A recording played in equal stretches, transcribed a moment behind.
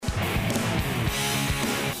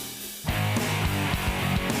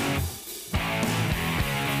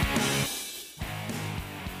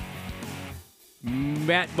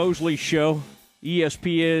Matt Mosley Show,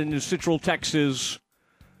 ESPN Central Texas,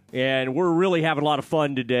 and we're really having a lot of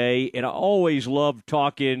fun today. And I always love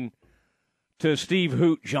talking to Steve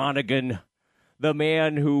Hoot Johnigan, the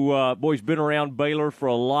man who, boy's been around Baylor for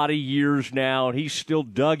a lot of years now, and he's still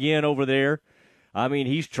dug in over there. I mean,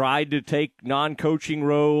 he's tried to take non-coaching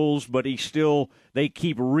roles, but they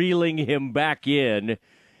keep reeling him back in.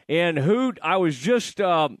 And Hoot, I was just,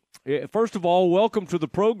 first of all, welcome to the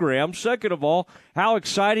program. Second of all, how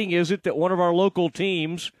exciting is it that one of our local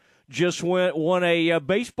teams just won a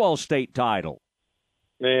baseball state title?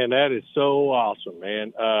 Man, that is so awesome,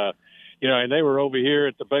 man. And they were over here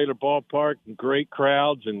at the Baylor ballpark, and great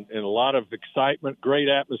crowds and a lot of excitement, great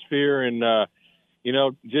atmosphere. And,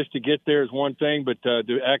 just to get there is one thing, but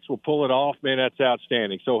to actually pull it off, man, that's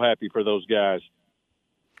outstanding. So happy for those guys.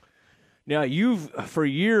 Now, you've, for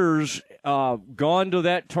years, gone to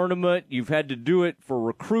that tournament. You've had to do it for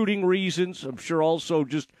recruiting reasons. I'm sure also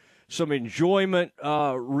just some enjoyment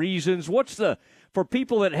reasons. For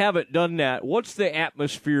people that haven't done that, what's the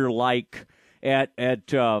atmosphere like at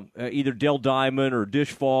either Dell Diamond or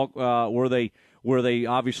Dish Falk, where they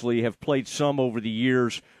obviously have played some over the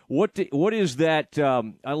years? What is that?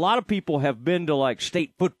 A lot of people have been to like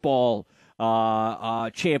state football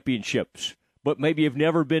championships, but maybe have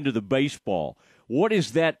never been to the baseball. What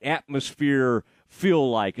does that atmosphere feel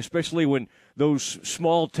like, especially when those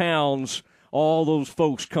small towns, all those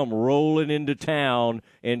folks come rolling into town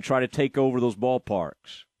and try to take over those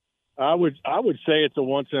ballparks? I would say it's a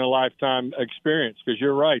once-in-a-lifetime experience, because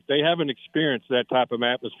you're right. They haven't experienced that type of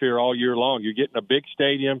atmosphere all year long. You get in a big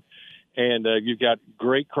stadium, and you've got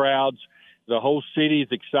great crowds. The whole city is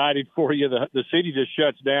excited for you. The city just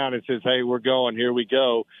shuts down and says, hey, we're going. Here we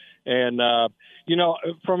go. And,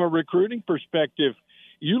 from a recruiting perspective,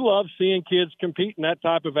 you love seeing kids compete in that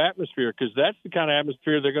type of atmosphere, because that's the kind of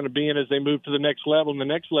atmosphere they're going to be in as they move to the next level and the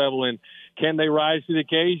next level. And can they rise to the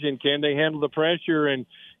occasion? Can they handle the pressure? And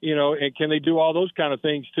can they do all those kind of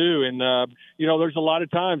things too? And, there's a lot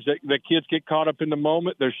of times that kids get caught up in the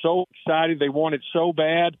moment. They're so excited. They want it so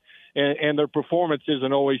bad. And their performance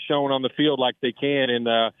isn't always shown on the field like they can.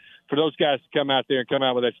 And for those guys to come out there and come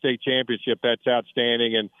out with that state championship, that's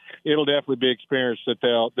outstanding. And it'll definitely be an experience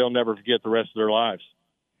that they'll never forget the rest of their lives.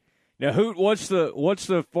 Now, Hoot, what's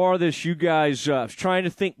the farthest you guys? I was trying to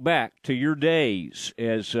think back to your days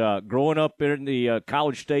as growing up in the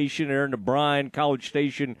College Station, there in the Bryan College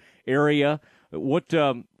Station area. What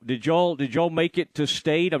did y'all make it to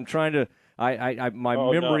state? I'm trying to. My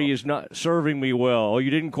memory is not serving me well. Oh, you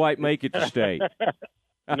didn't quite make it to state.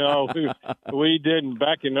 No, we didn't.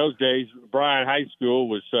 Back in those days, Bryan High School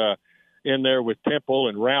was in there with Temple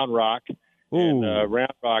and Round Rock. Ooh. And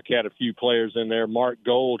Round Rock had a few players in there. Mark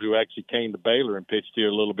Gold, who actually came to Baylor and pitched here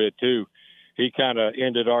a little bit too, he kind of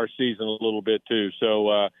ended our season a little bit too.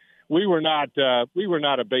 So we were not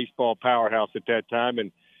a baseball powerhouse at that time,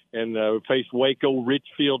 and we faced Waco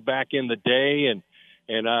Richfield back in the day,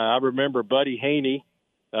 and I remember Buddy Haney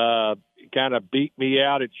kind of beat me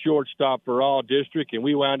out at shortstop for all district, and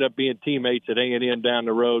we wound up being teammates at A&M down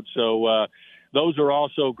the road. So those are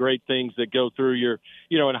also great things that go through your,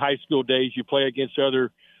 in high school days. You play against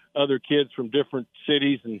other kids from different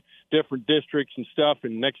cities and different districts and stuff,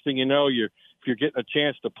 and next thing you know, if you're getting a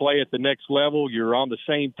chance to play at the next level, you're on the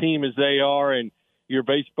same team as they are, and your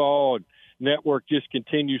baseball network just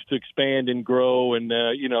continues to expand and grow, and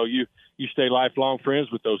you stay lifelong friends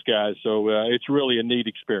with those guys. So it's really a neat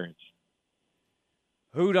experience.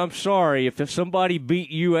 Hoot, I'm sorry if somebody beat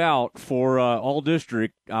you out for all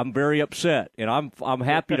district. I'm very upset, and I'm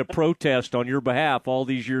happy to protest on your behalf all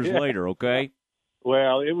these years later. Okay.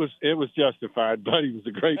 Well, it was justified. Buddy was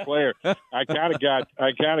a great player. I kind of got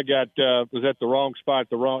was at the wrong spot at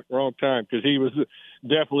the wrong time, because he was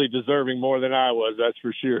definitely deserving more than I was. That's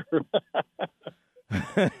for sure.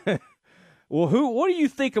 Well, Hoot, what do you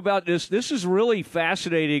think about this? This is really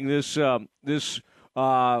fascinating. This women's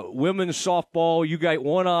softball. You got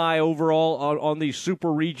one eye overall on these super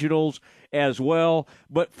regionals as well.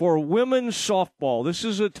 But for women's softball, this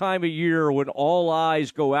is a time of year when all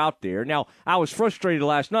eyes go out there. Now, I was frustrated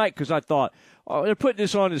last night because I thought, they're putting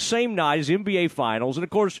this on the same night as NBA Finals. And, of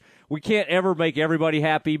course, we can't ever make everybody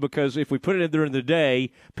happy, because if we put it in during the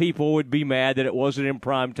day, people would be mad that it wasn't in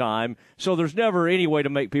prime time. So there's never any way to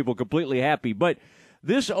make people completely happy. But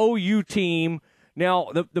this OU team,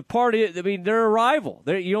 now, the part is, they're a rival.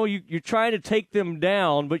 You're trying to take them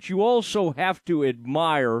down, but you also have to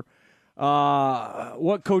admire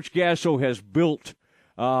what Coach Gasso has built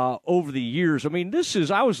over the years.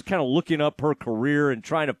 I was kind of looking up her career and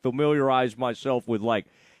trying to familiarize myself with, like,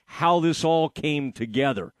 how this all came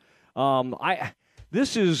together.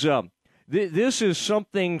 This this is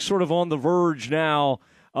something sort of on the verge now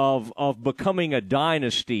of becoming a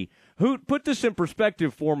dynasty. Hoot, put this in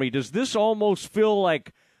perspective for me. Does this almost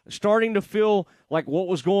starting to feel like what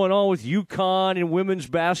was going on with UConn and women's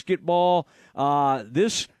basketball?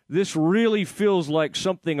 This really feels like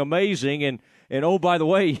something amazing. And oh, by the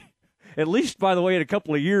way, at least in a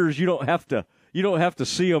couple of years, you don't have to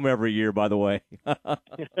see them every year. By the way,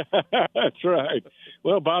 that's right.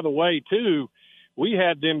 Well, by the way, too, we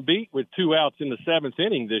had them beat with 2 outs in the 7th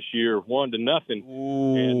inning this year, 1-0.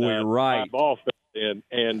 Ooh, and, you're right. Ball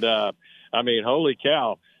and I mean, holy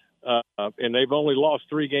cow! And they've only lost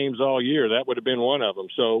 3 games all year. That would have been one of them.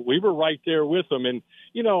 So we were right there with them. And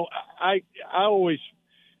I always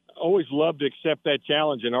loved to accept that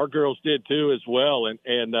challenge, and our girls did too as well.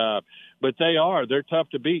 But they're tough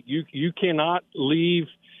to beat. You cannot leave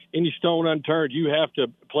any stone unturned. You have to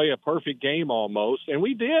play a perfect game almost, and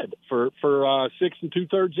we did for 6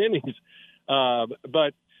 2/3 innings.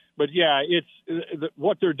 But yeah, it's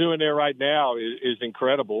what they're doing there right now is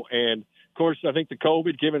incredible. And of course, I think the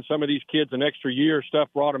COVID giving some of these kids an extra year stuff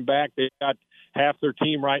brought them back. They've got half their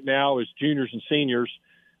team right now is juniors and seniors,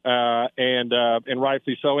 and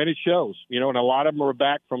rightfully so. And it shows, and a lot of them are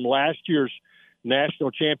back from last year's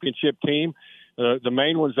national championship team. The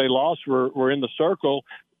main ones they lost were in the circle.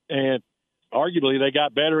 And arguably, they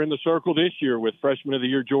got better in the circle this year with Freshman of the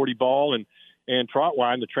Year Jordy Ball and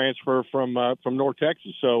Trotwine, the transfer from North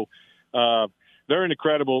Texas. So they're an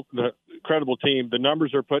incredible team. The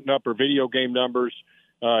numbers they're putting up are video game numbers.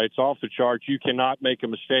 It's off the charts. You cannot make a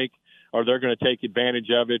mistake, or they're going to take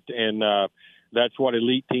advantage of it. And that's what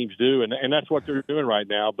elite teams do, and that's what they're doing right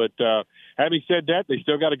now. But having said that, they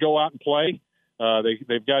still got to go out and play.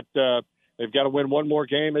 They've got to win one more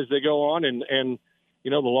game as they go on, and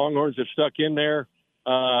the Longhorns have stuck in there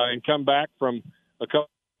and come back from a couple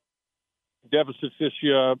deficits this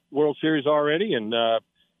World Series already. And,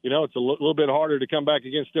 it's a little bit harder to come back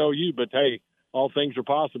against OU, but hey, all things are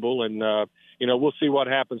possible. And, we'll see what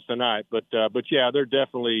happens tonight. But yeah, they're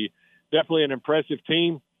definitely an impressive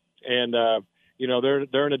team. And,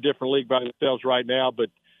 they're in a different league by themselves right now, but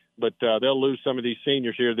they'll lose some of these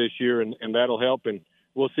seniors here this year, and that'll help. And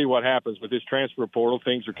we'll see what happens with this transfer portal.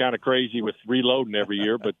 Things are kind of crazy with reloading every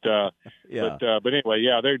year, but yeah. But anyway,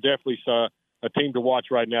 yeah, they're definitely a team to watch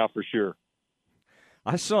right now for sure.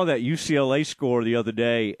 I saw that UCLA score the other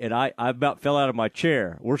day, and I about fell out of my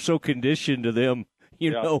chair. We're so conditioned to them,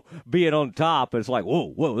 being on top. It's like,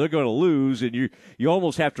 whoa, they're going to lose, and you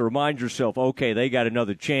almost have to remind yourself, okay, they got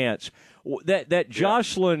another chance. That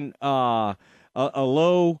Jocelyn Alo,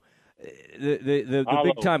 the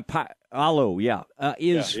big time Alo,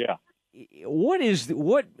 What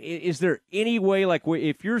is there any way, like,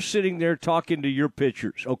 if you're sitting there talking to your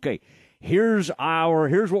pitchers, okay, here's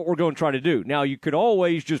what we're going to try to do. Now, you could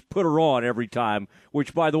always just put her on every time,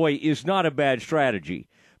 which, by the way, is not a bad strategy.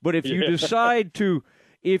 But if you decide to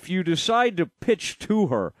pitch to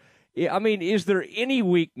her, I mean, is there any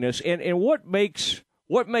weakness, and what makes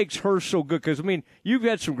her so good? Because I mean, you've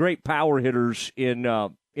had some great power hitters in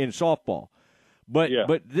softball, but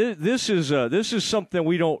this is something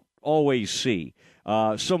we don't always see.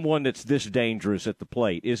 Someone that's this dangerous at the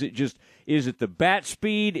plate. Is it the bat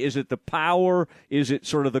speed? Is it the power? Is it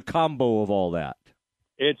sort of the combo of all that?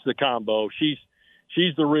 It's the combo. She's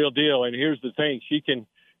the real deal. And here's the thing: she can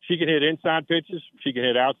hit inside pitches, she can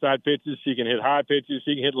hit outside pitches, she can hit high pitches,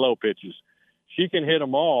 she can hit low pitches. She can hit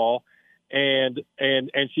them all, and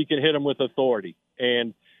she can hit them with authority.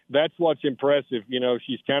 And that's what's impressive.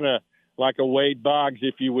 She's kind of like a Wade Boggs,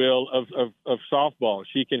 if you will, of softball.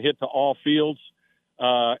 She can hit to all fields,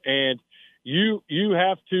 and you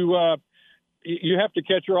have to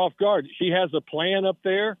catch her off guard. She has a plan up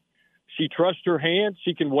there. She trusts her hands.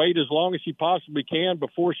 She can wait as long as she possibly can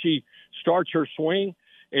before she starts her swing.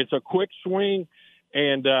 It's a quick swing,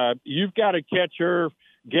 and you've got to catch her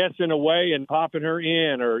guessing away and popping her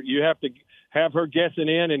in, or you have to have her guessing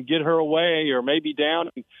in and get her away, or maybe down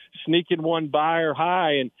and sneaking one by or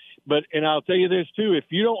high. And I'll tell you this too: if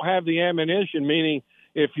you don't have the ammunition, meaning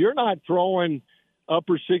if you're not throwing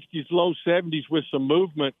upper 60s, low 70s with some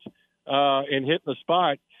movement and hitting the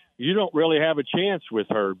spot, you don't really have a chance with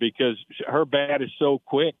her because her bat is so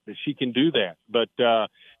quick that she can do that. But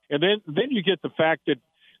and then you get the fact that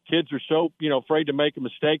kids are so afraid to make a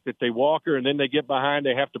mistake that they walk her, and then they get behind.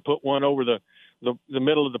 They have to put one over the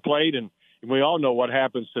middle of the plate, and we all know what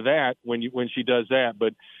happens to that when she does that.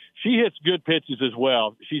 But she hits good pitches as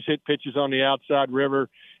well. She's hit pitches on the outside river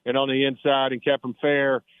and on the inside and kept them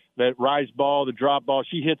fair. That rise ball, the drop ball,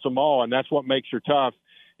 she hits them all, and that's what makes her tough.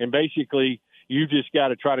 And basically, you just got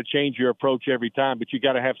to try to change your approach every time, but you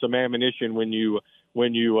got to have some ammunition when you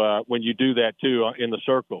when you do that too in the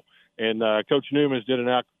circle. And Coach Newman's did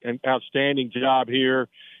an outstanding job here,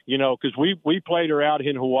 because we played her out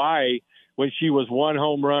in Hawaii when she was one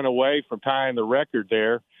home run away from tying the record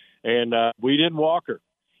there, and we didn't walk her.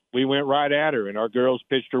 We went right at her, and our girls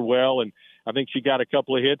pitched her well, and I think she got a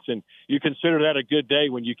couple of hits, and you consider that a good day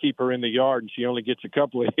when you keep her in the yard and she only gets a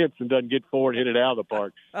couple of hits and doesn't get forward and hit it out of the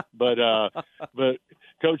park. But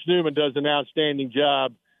Coach Newman does an outstanding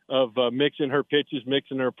job of mixing her pitches,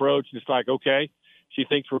 mixing her approach. And it's like, okay, she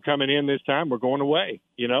thinks we're coming in this time, we're going away,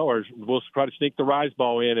 or we'll try to sneak the rise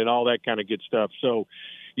ball in and all that kind of good stuff. So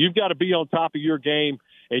you've got to be on top of your game,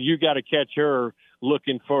 and you've got to catch her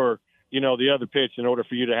looking for, the other pitch in order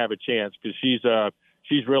for you to have a chance, because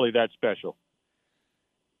she's really that special.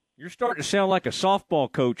 You're starting to sound like a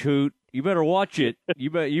softball coach, Hoot. You better watch it. You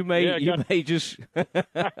may just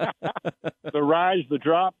the rise, the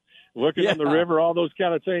drop, looking in the river, all those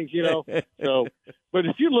kind of things, So, but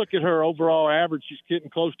if you look at her overall average, she's getting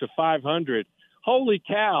close to 500. Holy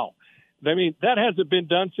cow! I mean, that hasn't been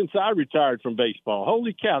done since I retired from baseball.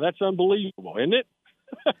 Holy cow, that's unbelievable, isn't it?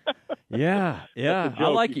 Yeah. I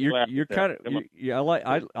like it. You're kind of.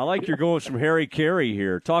 I like you're going some Harry Carey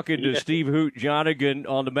here. Talking to Steve Hoot Johnigan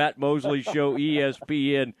on the Matt Mosley Show,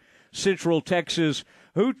 ESPN Central Texas.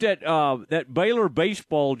 Hoot, that Baylor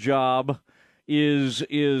baseball job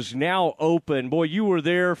is now open. Boy, you were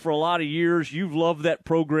there for a lot of years. You've loved that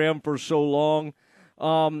program for so long.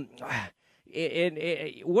 And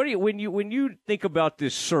what do you when you think about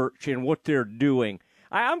this search and what they're doing?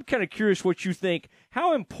 I'm kind of curious what you think.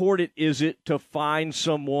 How important is it to find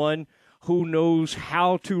someone who knows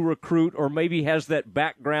how to recruit, or maybe has that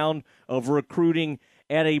background of recruiting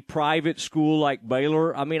at a private school like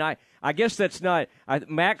Baylor? I mean, I guess that's not –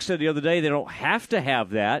 Max said the other day they don't have to have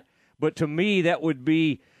that, but to me that would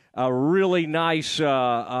be a really nice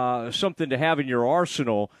something to have in your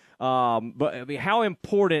arsenal. But I mean, how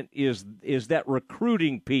important is that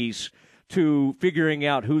recruiting piece to figuring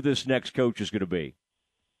out who this next coach is going to be?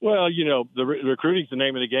 Well, the recruiting's the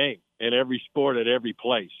name of the game in every sport at every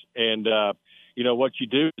place. And, what you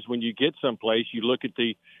do is when you get someplace, you look at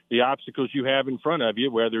the obstacles you have in front of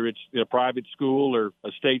you, whether it's a private school or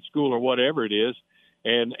a state school or whatever it is,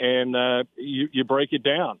 and you break it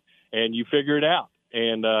down and you figure it out.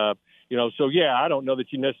 And, so, I don't know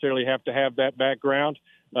that you necessarily have to have that background.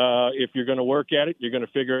 If you're going to work at it, you're going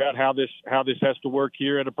to figure out how this has to work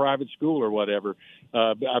here at a private school or whatever.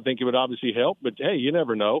 I think it would obviously help, but hey, you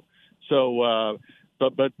never know. So,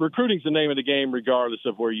 but recruiting's the name of the game, regardless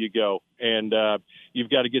of where you go. And you've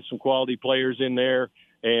got to get some quality players in there,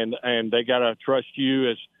 and they got to trust you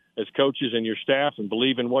as coaches and your staff and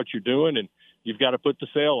believe in what you're doing. And you've got to put the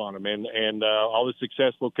sale on them. And all the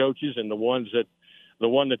successful coaches and the one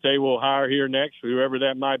that they will hire here next, whoever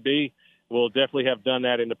that might be, will definitely have done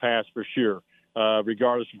that in the past for sure,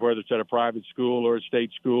 regardless of whether it's at a private school or a state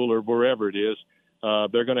school or wherever it is.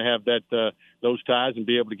 They're going to have those ties and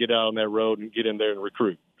be able to get out on that road and get in there and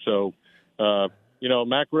recruit. So,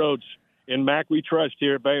 Mac Rhodes, in Mac we trust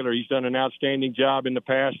here at Baylor. He's done an outstanding job in the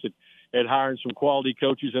past at hiring some quality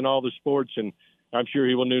coaches in all the sports, and I'm sure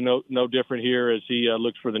he will do no different here as he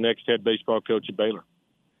looks for the next head baseball coach at Baylor.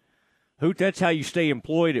 Hoot, that's how you stay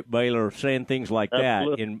employed at Baylor, saying things like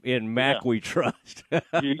Absolutely. That. In Mac we trust.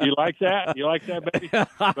 you like that? You like that, baby?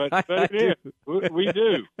 But it is. We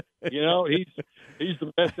do. He's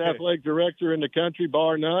the best athletic director in the country,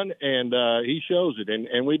 bar none, and he shows it.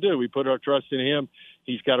 And we do. We put our trust in him.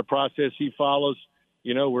 He's got a process he follows.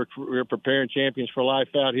 We're preparing champions for life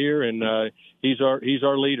out here, and he's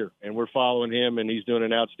our leader, and we're following him, and he's doing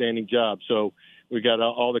an outstanding job. So we got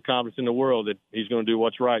all the confidence in the world that he's going to do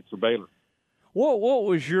what's right for Baylor. What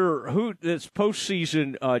was your this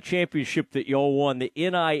postseason championship that y'all won, the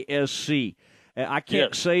NISC? I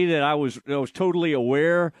can't say that I was totally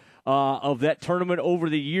aware of that tournament over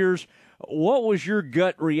the years. What was your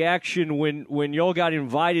gut reaction when y'all got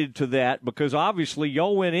invited to that? Because obviously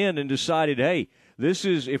y'all went in and decided, hey, this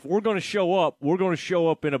is, if we're going to show up, we're going to show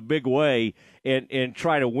up in a big way and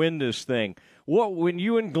try to win this thing. When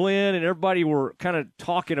you and Glenn and everybody were kind of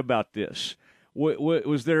talking about this, what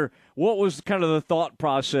was kind of the thought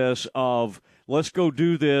process of let's go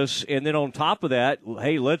do this, and then on top of that,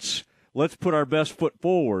 hey, let's put our best foot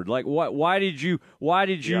forward? Like, why did you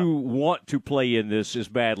want to play in this as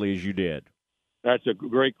badly as you did? That's a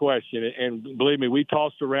great question, and believe me, we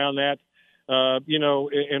tossed around that,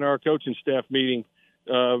 in our coaching staff meeting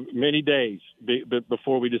many days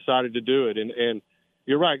before we decided to do it, and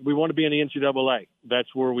you're right. We want to be in the NCAA. That's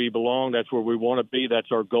where we belong. That's where we want to be. That's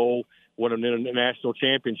our goal. Want a national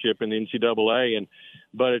championship in the NCAA.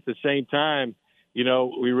 But at the same time,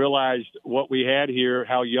 we realized what we had here,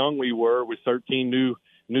 how young we were with 13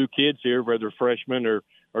 new kids here, whether freshmen or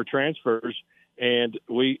transfers. And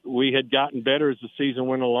we had gotten better as the season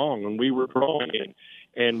went along, and we were growing.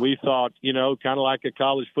 And we thought, kind of like a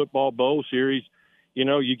college football bowl series,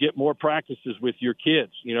 you get more practices with your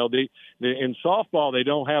kids. In softball, they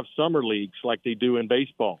don't have summer leagues like they do in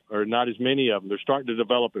baseball, or not as many of them. They're starting to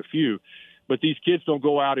develop a few. But these kids don't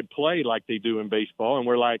go out and play like they do in baseball. And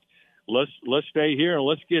we're like, let's stay here and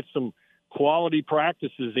let's get some quality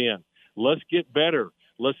practices in. Let's get better.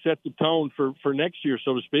 Let's set the tone for next year,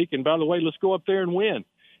 so to speak. And by the way, let's go up there and win.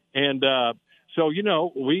 And so,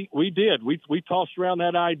 we did. We tossed around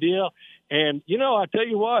that idea. And, I tell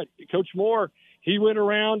you what, Coach Moore, he went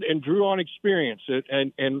around and drew on experience.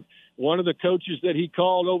 And one of the coaches that he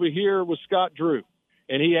called over here was Scott Drew.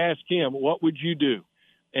 And he asked him, what would you do?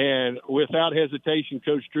 And without hesitation,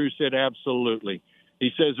 Coach Drew said, absolutely.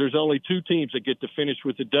 He says there's only 2 teams that get to finish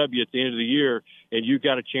with the W at the end of the year, and you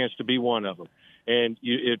got a chance to be one of them. And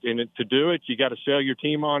to do it, you got to sell your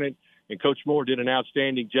team on it. And Coach Moore did an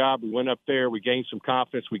outstanding job. We went up there, we gained some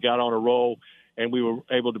confidence, we got on a roll, and we were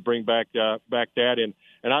able to bring back that. And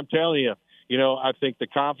I'm telling you, I think the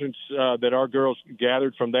confidence that our girls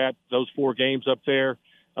gathered from those 4 games up there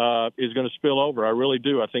is going to spill over. I really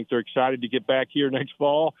do. I think they're excited to get back here next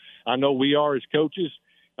fall. I know we are as coaches.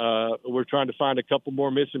 We're trying to find a couple more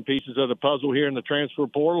missing pieces of the puzzle here in the transfer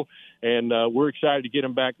portal, and we're excited to get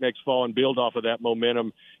them back next fall and build off of that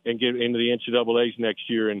momentum and get into the NCAAs next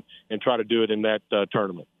year and try to do it in that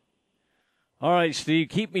tournament. All right, Steve,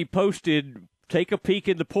 keep me posted. Take a peek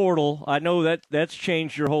in the portal. I know that's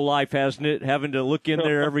changed your whole life, hasn't it? Having to look in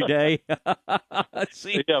there every day.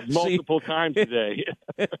 Multiple times a day.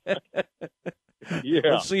 Yeah.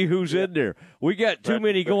 Let's see who's in there. We got too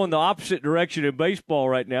many going the opposite direction in baseball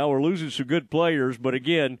right now. We're losing some good players, but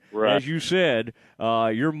again, as you said,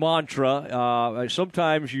 your mantra,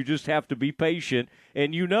 sometimes you just have to be patient,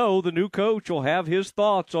 and the new coach will have his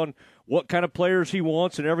thoughts on what kind of players he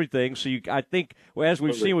wants and everything. So I think, as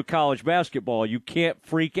we've seen with college basketball, you can't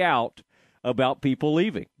freak out about people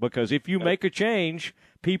leaving, because if you make a change,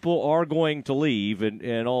 people are going to leave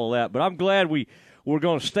and all of that. But I'm glad we're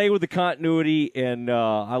going to stay with the continuity, and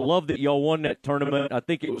I love that y'all won that tournament. I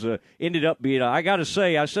think it was ended up being. I got to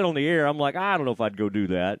say, I said on the air, I'm like, I don't know if I'd go do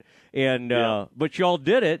that, and but y'all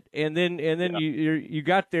did it, and then you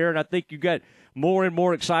got there, and I think you got more and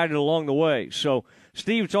more excited along the way. So,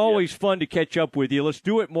 Steve, it's always fun to catch up with you. Let's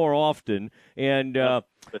do it more often. And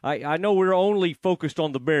I know we're only focused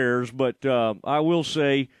on the Bears, but I will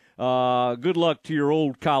say good luck to your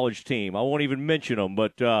old college team. I won't even mention them,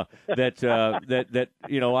 but that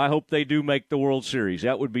I hope they do make the World Series.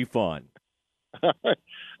 That would be fun.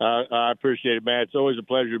 I appreciate it, man. It's always a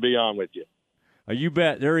pleasure to be on with you. You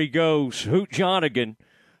bet. There he goes, Hoot Johnigan.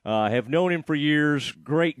 Have known him for years.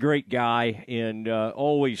 Great guy, and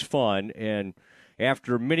always fun. And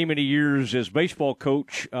after many, many years as baseball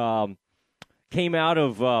coach, came out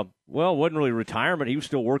of, wasn't really retirement. He was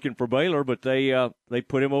still working for Baylor, but they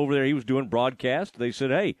put him over there. He was doing broadcast. They said,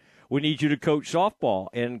 hey, we need you to coach softball.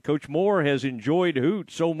 And Coach Moore has enjoyed Hoot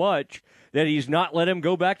so much that he's not let him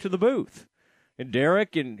go back to the booth. And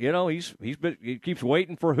Derek, and he keeps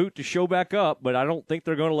waiting for Hoot to show back up, but I don't think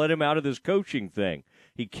they're going to let him out of this coaching thing.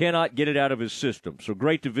 He cannot get it out of his system. So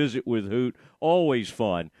great to visit with Hoot. Always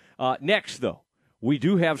fun. Next, though, we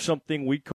do have something we